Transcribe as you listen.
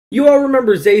You all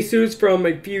remember Jesus from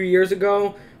a few years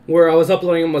ago, where I was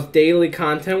uploading almost daily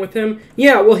content with him?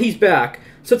 Yeah, well, he's back.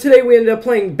 So today we ended up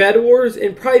playing Bedwars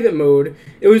in private mode.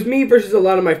 It was me versus a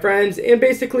lot of my friends, and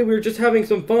basically we were just having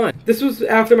some fun. This was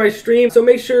after my stream, so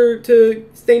make sure to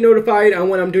stay notified on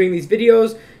when I'm doing these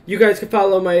videos. You guys can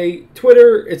follow my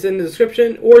Twitter, it's in the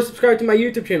description, or subscribe to my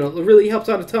YouTube channel. It really helps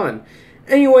out a ton.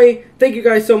 Anyway, thank you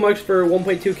guys so much for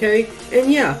 1.2k, and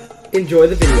yeah, enjoy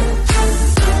the video.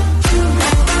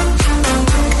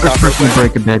 First person to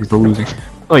break a bed is the loser.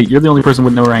 Wait, you're the only person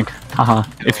with no rank. Haha.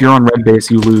 If you're on red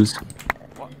base, you lose.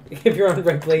 If you're on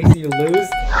red base, you lose?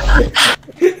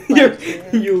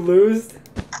 You lose?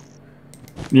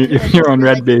 If you're on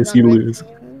red base, you lose.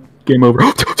 Game over.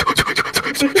 Bro,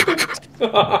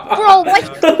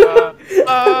 what?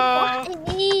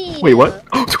 Wait, what?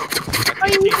 Are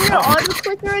you using your auto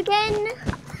clicker again?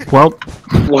 Well,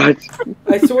 what?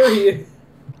 I swear he...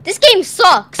 This game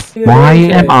sucks. why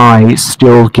am I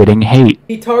still getting hate?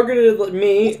 He targeted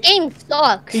me. This game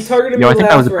sucks. He targeted Yo, I me think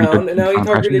that was last a pretty round, good and now he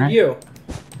targeted impression, right? you.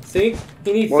 See?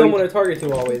 He needs Well, someone to target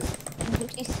to always.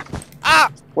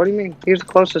 Ah! What do you mean? He was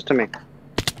closest to me.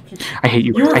 I hate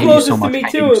you. You were I hate you so closest to much. me I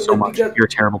hate too, you so and much. because- You're a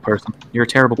terrible person. You're a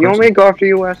terrible You person. want me to go after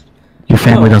you, West? Your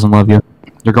family No. doesn't love you.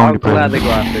 You're going I'll to prison. gladly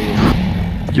go after you.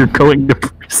 You're going to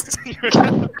prison. Okay,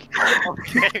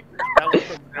 that was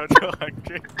a no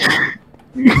 200.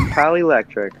 Pal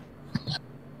Electric.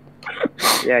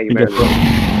 Yeah, you You better get go.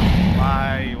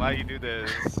 Why you do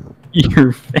this?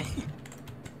 Your family.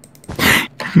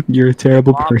 You're a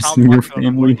terrible Mom, person. how Your much of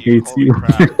family what you- hates holy you.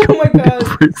 crap. You're Oh my going to God.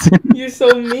 prison. You're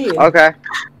so mean. Okay.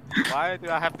 Why do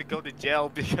I have to go to jail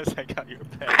because I got your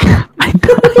pet? I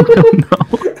don't know.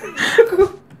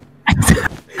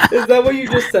 Is that what you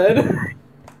just said?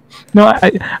 No,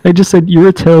 I just said you're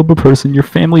a terrible person. Your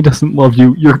family doesn't love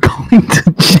you. You're going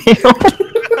to jail.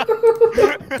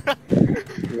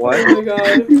 What? Oh my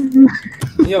God.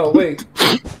 Yo, wait.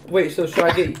 Wait, so should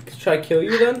I kill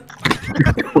you then?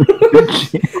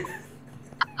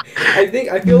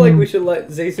 I feel like we should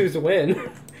let Jesus win.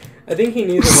 I think he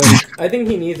needs a win. I think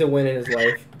he needs a win in his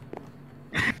life.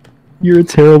 You're a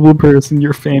terrible person.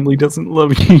 Your family doesn't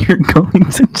love you. You're going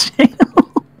to jail.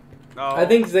 No. I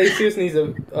think Jesus needs a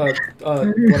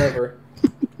whatever.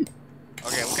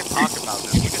 Okay, we can talk about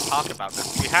this. We can talk about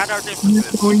this. We had our You're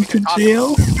differences. going we to can talk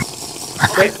jail.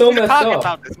 That's so we can messed talk up.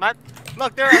 about this, man.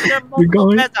 Look, there are multiple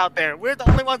going- beds out there. We're the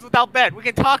only ones without bed. We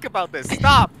can talk about this.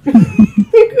 Stop.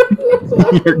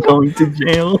 You're going to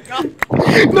jail.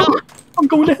 No. I'm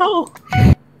going to hell.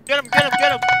 Get him, get him,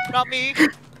 get him. Not me.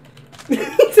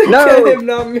 To No. kill him,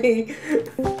 not me.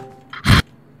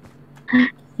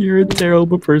 You're a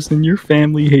terrible person. Your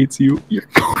family hates you. You're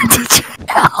going to jail.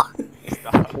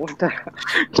 Stop. What the hell?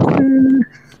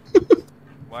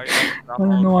 Why I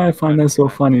don't know why I find that so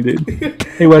funny, dude.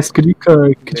 Hey Wes, could you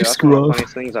Dude, that's screw one of the off?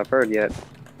 funniest things I've heard yet.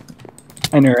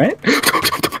 I know, right?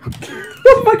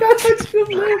 Oh my God, I just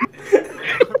lived.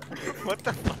 What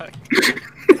the fuck?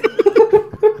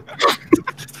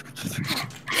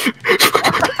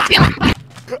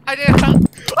 I didn't.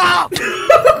 Oh!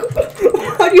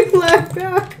 Why do you laugh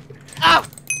back? Oh!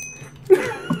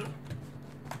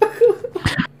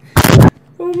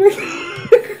 Oh my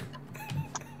God.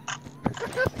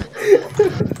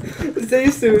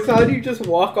 Jesus, how do you just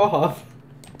walk off?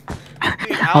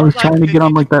 Dude, I was trying to get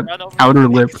on like that run over outer you.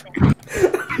 lip.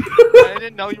 I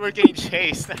didn't know you were getting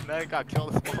chased, and then I got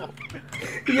killed as well.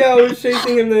 Yeah, I was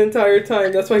chasing him the entire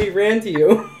time. That's why he ran to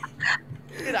you.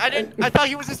 Dude, I thought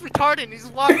he was just retarded. And he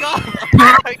just walked off.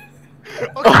 Like,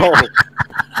 okay. Oh!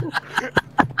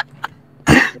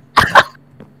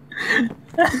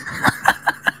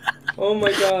 Oh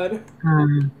my God.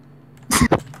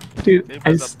 Dude, It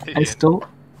I was a pigeon.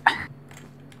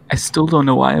 still don't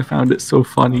know why I found it so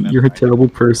funny. You're a terrible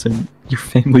person. Your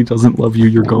family doesn't love you.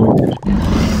 You're going to.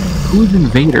 Who's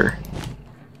Invader?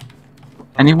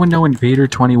 Anyone know Invader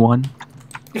 21?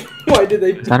 Why did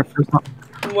they? Is that a person?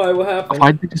 Why? What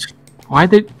happened? Why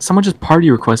did someone just party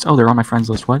request? Oh, they're on my friends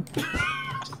list. What?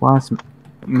 Last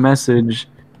message.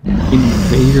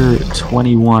 Invader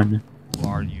 21. Who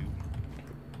are you?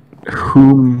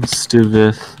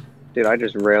 Whomstivith. Dude, I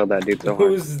just railed that dude so hard.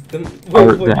 Who's the?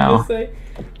 Art What did thou? you say?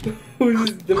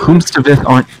 Who's the?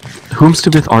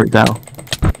 Whomstivith art thou?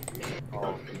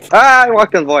 Ah, I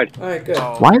walked in the void. All right, good.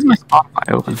 Oh, Why is my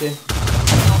Spotify open? GG.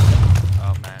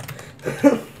 oh man.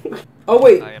 Oh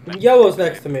wait, I am back. yellow's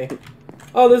next to me.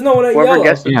 Oh, there's no one at Whoever yellow.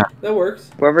 guesses, Yeah. That works.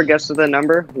 whoever guesses the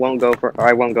number won't go for.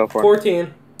 I won't go for. it.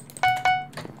 14.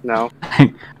 No.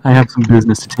 I have some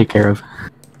business to take care of.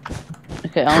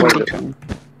 Okay, I'll Wait. be trying.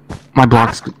 My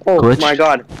block's Oh glitched, my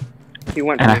God. He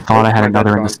went. and I thought I had my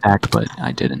another in the God. stack, but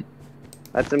I didn't.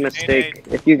 That's a mistake.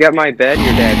 If you get my bed,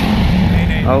 you're dead.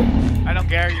 Hey, Oh. I don't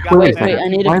care. You got Wait, my Wait, bed. I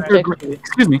need Why to is there protect you.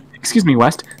 Excuse me,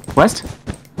 West. West?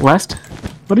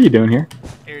 What are you doing here?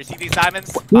 Here, see these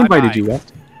diamonds? Who invited you,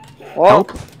 West? Oh.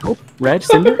 Help! Help! Red,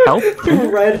 Cinder, help! Cinder,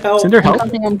 Red help. Cinder, I'm help!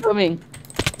 coming, I'm coming.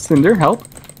 Cinder, help!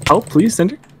 Help, please,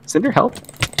 Cinder! Cinder, help!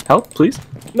 Help, please!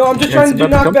 No, I'm just Yeah, trying it's to do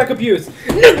about to come. knockback abuse.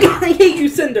 No, I hate you,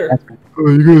 Cinder. Oh,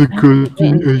 you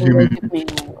gotta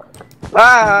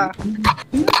Ah!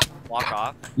 Walk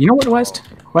off. You know what, West?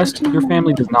 West, your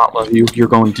family does not love you. You're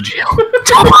going to jail.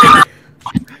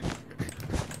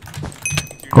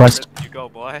 West. You go,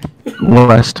 boy.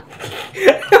 West.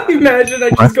 Imagine I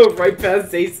just go right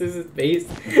past Zace's face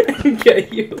and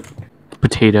get you.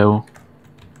 Potato.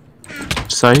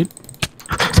 Site.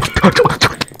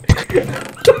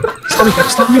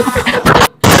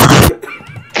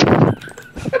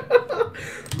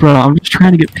 Bro, I'm just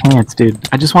trying to get pants, dude.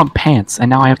 I just want pants, and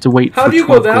now I have to wait. How for do you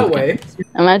go 12 that gold way? pants.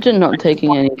 Imagine not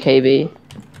taking any KB.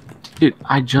 Dude,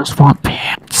 I just want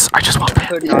pants. I just want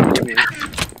Could pants. not be me.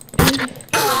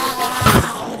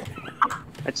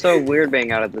 It's so weird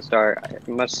being out at the start. It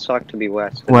must suck to be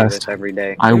West. To do West. this every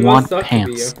day. I It must want suck to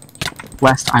be pants.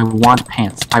 West, I want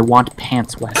pants. I want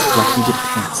pants, West. Let me get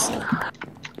pants.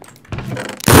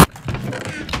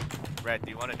 Red,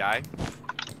 do you want to die?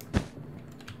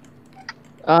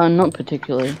 Not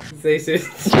particularly. Zace,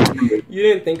 you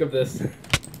didn't think of this.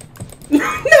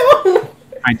 No!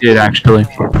 I did, actually.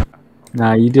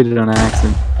 Nah, you did it on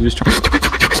accident. You just tried.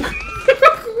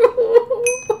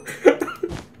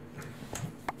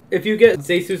 If you get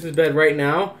Zeus's bed right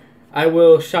now, I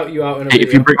will shout you out in a Hey, video.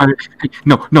 if you bring my...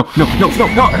 No. Don't kill me,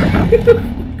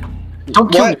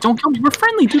 What? don't kill me. We're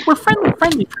friendly, dude. We're friendly.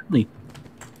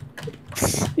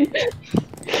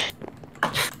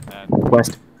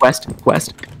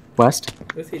 West.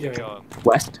 What's he doing? Kill him.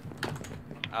 West.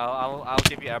 I'll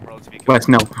give you emeralds if you kill West,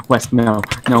 no. West, no.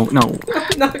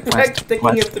 Not back sticking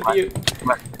him to mute.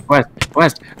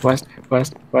 West.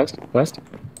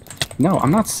 No,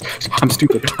 I'm not. I'm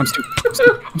stupid.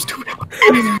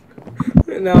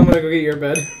 Now I'm gonna go get your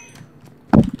bed.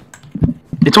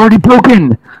 It's already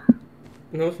broken.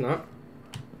 No, it's not.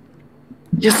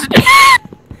 Yes.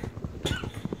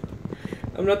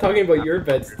 I'm not talking about your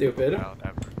bed, stupid. No,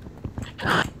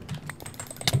 never.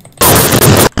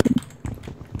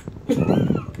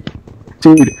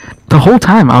 Dude, the whole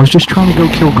time I was just trying to go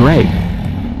kill Gray.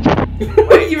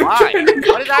 Wait, you were Why? trying to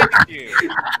go. What did I do?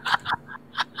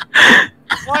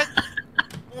 What?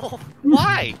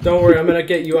 Why? Don't worry, I'm gonna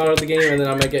get you out of the game, and then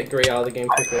I'm gonna get Gray out of the game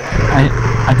quickly.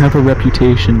 I have a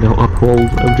reputation to uphold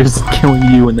of just killing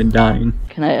you and then dying.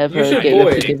 Can I ever You should get your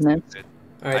avoid. forgiveness?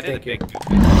 Alright, I did thank the you. big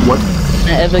stupid. What? Can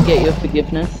I ever get your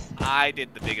forgiveness? I did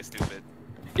the biggest stupid.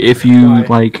 If you Why?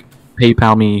 like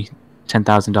PayPal me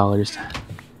 $10,000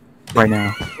 right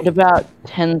now. What about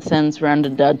 10 cents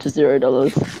rounded down to $0?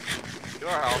 You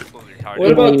are also retarded.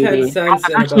 What about 10 Maybe. cents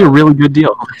That's and actually a about... really good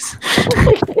deal. Oh,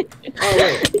 wait.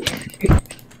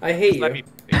 I hate Let you. me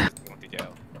finish going to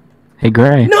jail. Hey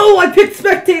Gray. No, I picked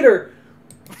Spectator!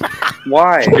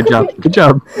 Why? Good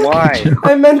job. Why?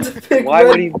 I meant to pick Why red.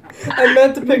 would he? I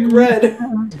meant to pick red.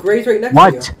 Gray's right next to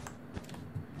What? you.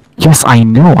 Yes, I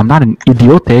know. I'm not an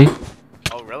idiote.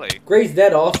 Oh, really? Gray's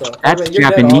dead also. That's You're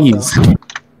dead Japanese. also.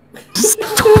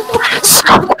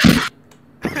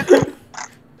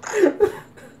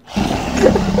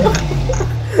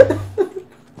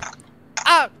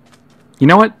 Ah! You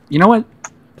know what?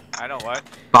 I know what.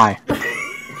 Bye.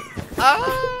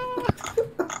 Ah!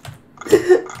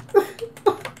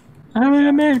 I'm an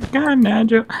American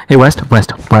ninja. Hey, West.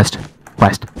 West.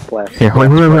 Here, wait,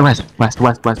 West.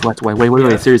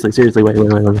 Wait. Seriously,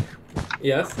 wait.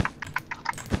 Yes?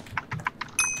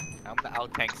 I'm the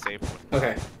out tank safe one.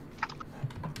 Okay.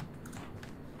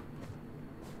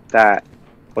 That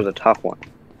was a tough one.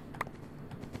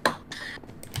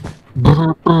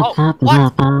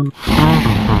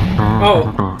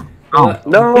 Oh. Oh.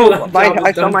 No, I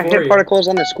was saw done my for hit you. particles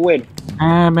on the squid.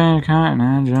 I've been cutting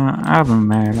ninja. I've been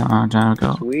married a long time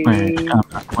ago. Sweet.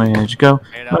 Where'd you go?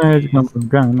 Where'd you come from,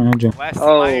 gun ninja? Wes,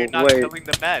 Oh, why are you not wait. killing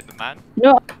the bed, man?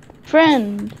 No,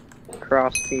 friend.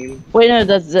 Cross team. Wait, no,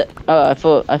 that's it. Oh, I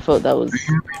thought that was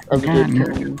a good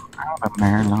thing. I've been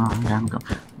married a long time ago.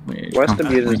 West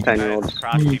abuses 10-year-olds.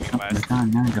 Cross teaming West.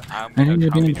 I'm I think gonna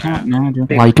you've been copy a that.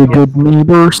 ninja. Like a good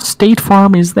neighbor, State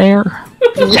Farm is there.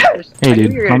 Yes. Hey, I knew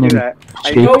dude, you were come gonna do in. that. I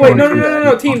Shake knew Oh, wait, you no, were no, gonna no, do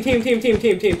no, no. Team.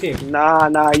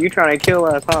 that. Nah, you trying to kill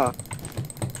us, huh?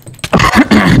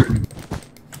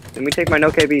 Let me take my no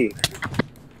KB.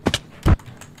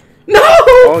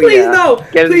 No! Please, yeah. no!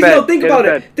 Get his Please, no, bed, think get about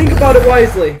his it. bed. Think about it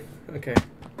wisely. Okay.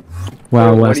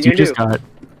 Wow, What West, are you you just gonna got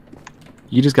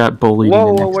You just got bullied. Whoa,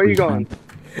 in the whoa, next where are you weekend.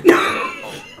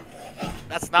 going?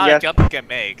 That's not Yes. a jump you can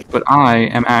make. But I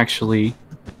am actually.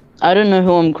 I don't know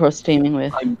who I'm cross teaming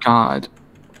with. My God.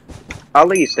 I'll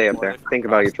let you stay up there. Think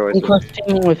about your I'm choices. cross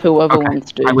teaming with whoever Okay.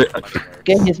 wants to. I would.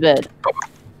 Get in his bed.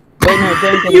 Wait, no,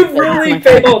 don't get You in his bed. really That's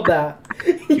my friend. failed that.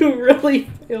 You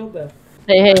really failed that.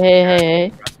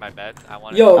 Hey. Press my bed. I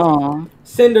want Yo, Aw.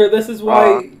 Cinder, this is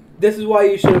why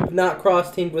you should have not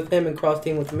cross teamed with him and cross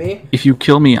teamed with me. If you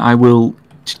kill me, I will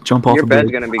jump off. Your a bed's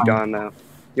building. gonna be gone though.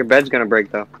 Your bed's gonna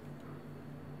break though.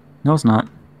 No, it's not.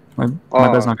 My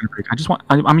Oh. bed's not gonna break. I just want.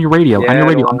 I'm your radio. Yeah, I'm your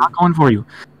radio. I'm it'll- not going for you.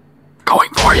 Going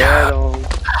for you. Yeah.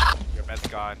 Your bed's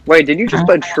gone. Wait, did you just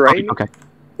betray me? Okay.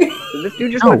 Did this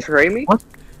dude just No. betray me? What?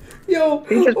 Yo,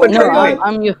 He just oh my betrayed No, me. God.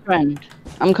 I'm your friend.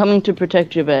 I'm coming to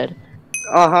protect your bed.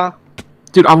 Uh-huh.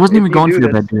 Dude, I wasn't If even you going do for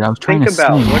your this, bed, dude. I was trying Think to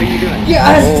about sing. what are you doing?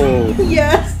 Yes! Oh,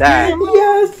 Yes! that.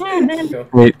 Yes!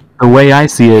 Wait, the way I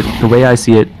see it,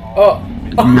 Oh,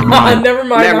 Never mind. never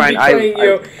mind. Never I'm mind. betraying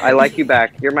you. I like you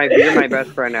back. You're my best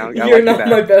friend now. I You're like you not back.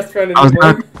 my best friend I was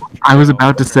anymore.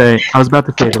 about to say,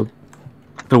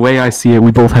 the way I see it,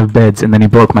 we both have beds, and then he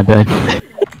broke my bed.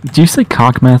 Do you say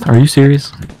cock meth? Are you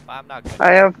serious? I'm not good.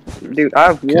 I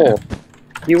have wool.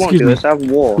 You won't Excuse do me. this. I have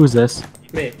wool. Who's this?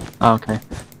 Me. Oh, okay.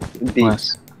 Beats.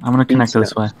 Wes. I'm gonna connect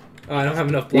this way. Oh, I don't have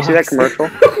enough You blocks. see that commercial?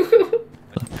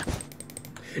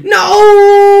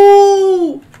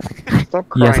 No! Stop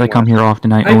crying. Yes, I come Wes. here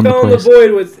often. I I own the fell in the place.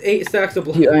 void with 8 stacks of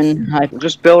blocks. You earn hype.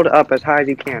 Just build up as high as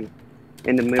you can.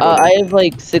 In the middle. I have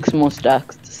like 6 more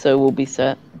stacks, so we'll be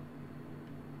set.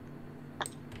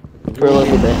 For a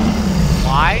little bit.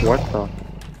 Why? What the?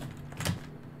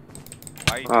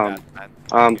 Why are you doing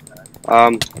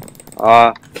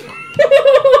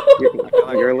that,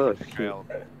 man? You're a little. Betrayal.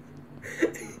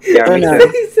 Yeah, Oh, me no.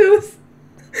 too. Jesus.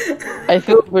 I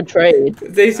feel betrayed.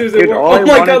 Jesus, Dude, all I oh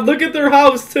my wanted- god, look at their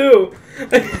house too. Now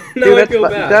Dude, I feel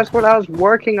bad. that's what I was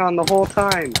working on the whole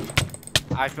time.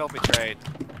 I feel betrayed.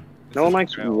 This No one is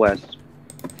likes betrayal. West.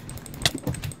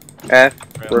 F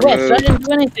Betrayal. Wes, I remove didn't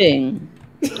do anything.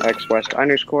 xWest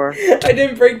underscore. I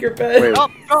didn't break your bed. Wait. Oh,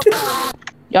 no.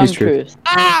 Young He's true. truth.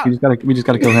 Ah! We just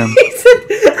gotta kill him. He said-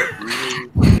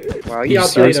 Wow, Are He you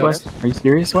outplayed serious, us. West? Are you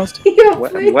serious, West? He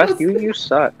outplayed West, us. you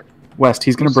suck. West,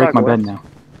 he's gonna You break suck, my bed West. now.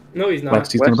 No, he's not.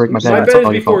 West, he's West, gonna break my you bed. suck. My That's bed is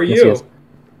all your before fault. Yes, he you. is.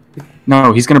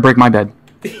 No, he's gonna break my bed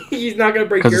He's not gonna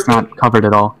break because your it's not covered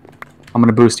at all. I'm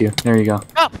gonna boost you. There you go.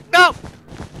 No! No!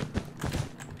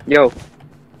 Yo,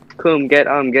 Coom, get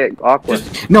awkward.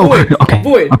 Just No. void, Okay.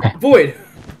 void, Okay. void.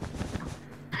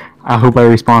 I hope I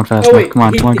respawn fast. Oh enough. wait, Come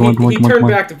on, he, come on, come on, come on, he come on, turned come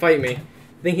on. back to fight me. I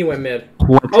think he went mid.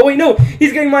 What? Oh wait, no,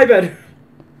 he's getting my bed.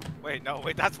 Wait, no,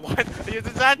 wait, that's what? It's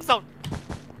his end zone!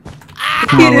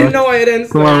 Come He on, didn't West. know I had end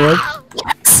Come on, stone. West.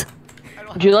 Yes. I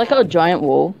don't Do you like our giant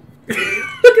wall? Look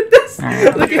at this.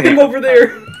 Look at him over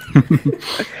there.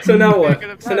 So now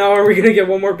what? So now are we gonna get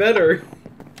one more bed or?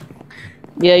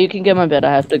 Yeah, you can get my bed.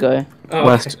 I have to go. Oh,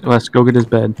 okay. West, go get his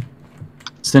bed.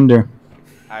 Cinder,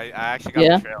 I actually got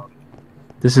Yeah? betrayed.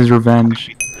 this is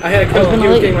revenge. I had to kill him. He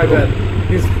was getting my bed.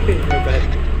 He was getting my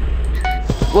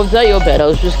bed. Was that your bed? I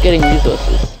was just getting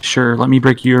resources. Sure, let me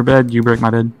break your bed. You break my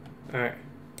bed. All right.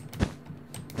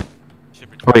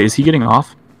 Oh wait, is he getting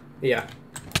off? Yeah.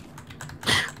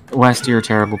 West, you're a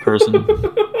terrible person.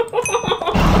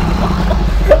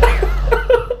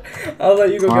 I'll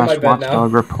let you go get my Flash bed now.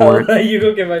 watchdog report. I'll let you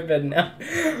go get my bed now.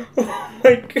 Oh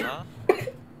my god.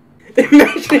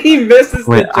 Imagine he misses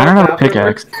Wait, the I don't jump have a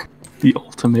pickaxe. The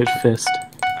ultimate fist.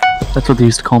 That's what they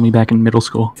used to call me back in middle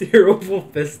school. Terrible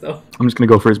fist though. I'm just gonna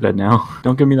go for his bed now.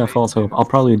 Don't give me that false hope. I'll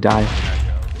probably die.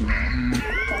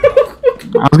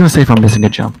 I was gonna say if I'm missing a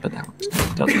jump, but that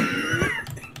doesn't.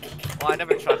 Well, I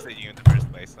never trusted you in the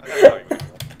first place. That's how you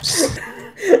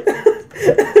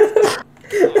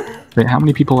Wait, how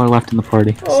many people are left in the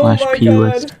party? Oh Slash my P god.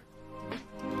 list.